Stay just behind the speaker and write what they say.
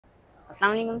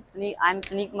Assalamualaikum, I'm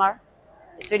Sunil Kumar,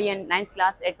 study in 9th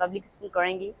class at Public School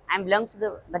Korangi. I belong to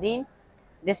the Badin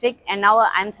district and now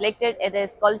I'm selected at a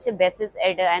scholarship basis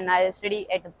and I study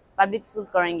at the Public School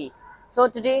Korangi. So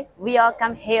today we are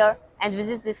come here and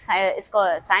visit this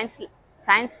science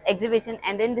exhibition,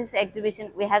 and in this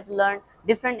exhibition we have to learn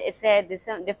different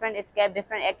different escape,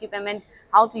 different equipment,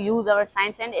 how to use our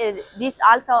science, and this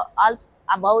also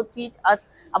about teach us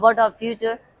about our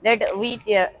future, that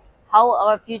how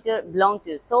our future belongs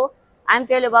to. So I'm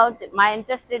telling about my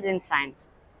interested in science.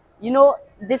 You know,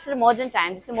 this is modern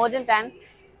time. This is modern time.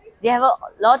 They have a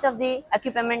lot of the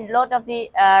equipment, lot of the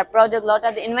project, lot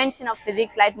of the invention of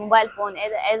physics like mobile phone,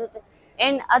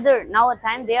 and other now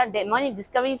time they are many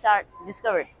discoveries are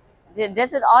discovered.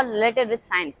 This is all related with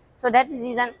science. So that is the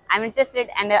reason I'm interested,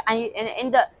 and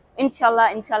in the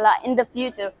inshallah in the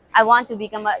future I want to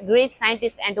become a great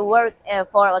scientist and to work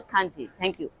for our country.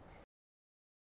 Thank you.